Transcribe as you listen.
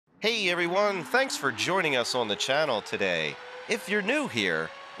Hey everyone, thanks for joining us on the channel today. If you're new here,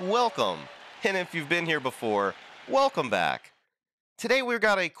 welcome. And if you've been here before, welcome back. Today we've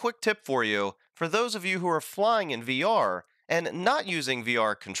got a quick tip for you for those of you who are flying in VR and not using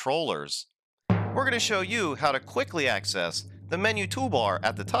VR controllers. We're going to show you how to quickly access the menu toolbar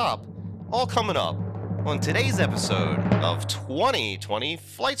at the top, all coming up on today's episode of 2020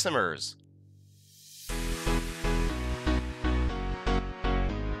 Flight Simmers.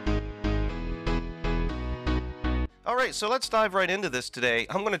 Alright, so let's dive right into this today.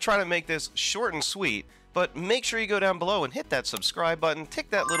 I'm going to try to make this short and sweet, but make sure you go down below and hit that subscribe button, tick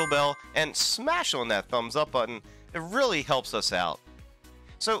that little bell, and smash on that thumbs up button. It really helps us out.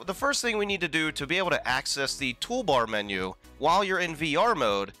 So the first thing we need to do to be able to access the toolbar menu while you're in VR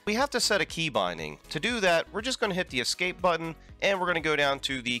mode, we have to set a key binding. To do that, we're just going to hit the escape button and we're going to go down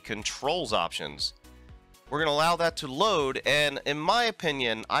to the controls options. We're going to allow that to load, and in my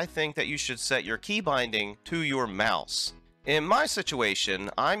opinion, I think that you should set your key binding to your mouse. In my situation,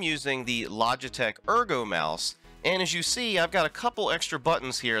 I'm using the Logitech Ergo mouse, and as you see, I've got a couple extra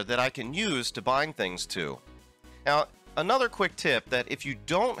buttons here that I can use to bind things to. Now, another quick tip that if you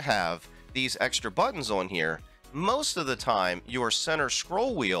don't have these extra buttons on here, most of the time your center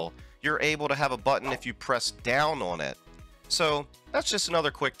scroll wheel, you're able to have a button if you press down on it. So that's just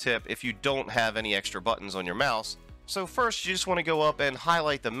another quick tip if you don't have any extra buttons on your mouse. So first you just want to go up and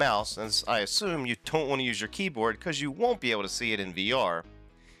highlight the mouse, as I assume you don't want to use your keyboard because you won't be able to see it in VR.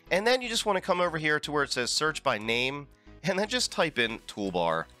 And then you just want to come over here to where it says search by name and then just type in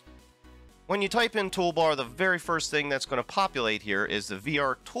toolbar. When you type in toolbar, the very first thing that's going to populate here is the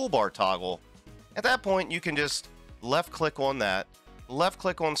VR toolbar toggle. At that point you can just left click on that, left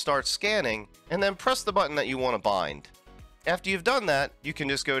click on start scanning, and then press the button that you want to bind. After you've done that, you can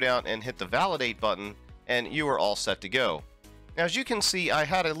just go down and hit the validate button and you are all set to go. Now, as you can see, I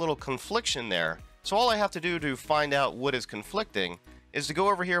had a little confliction there, so all I have to do to find out what is conflicting is to go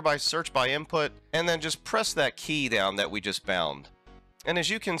over here by search by input and then just press that key down that we just bound. And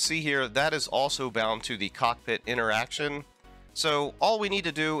as you can see here, that is also bound to the cockpit interaction. So all we need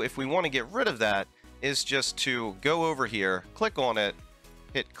to do if we want to get rid of that is just to go over here, click on it,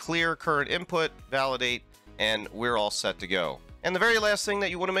 hit clear current input, validate, and we're all set to go. And the very last thing that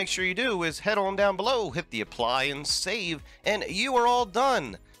you want to make sure you do is head on down below, hit the apply and save, and you are all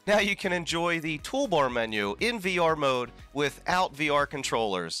done. Now you can enjoy the toolbar menu in VR mode without VR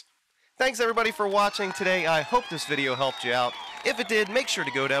controllers. Thanks everybody for watching today. I hope this video helped you out. If it did, make sure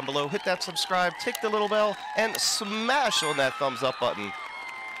to go down below, hit that subscribe, tick the little bell, and smash on that thumbs up button.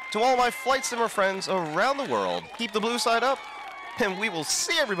 To all my Flight Simmer friends around the world, keep the blue side up, and we will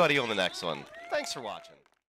see everybody on the next one. Thanks for watching.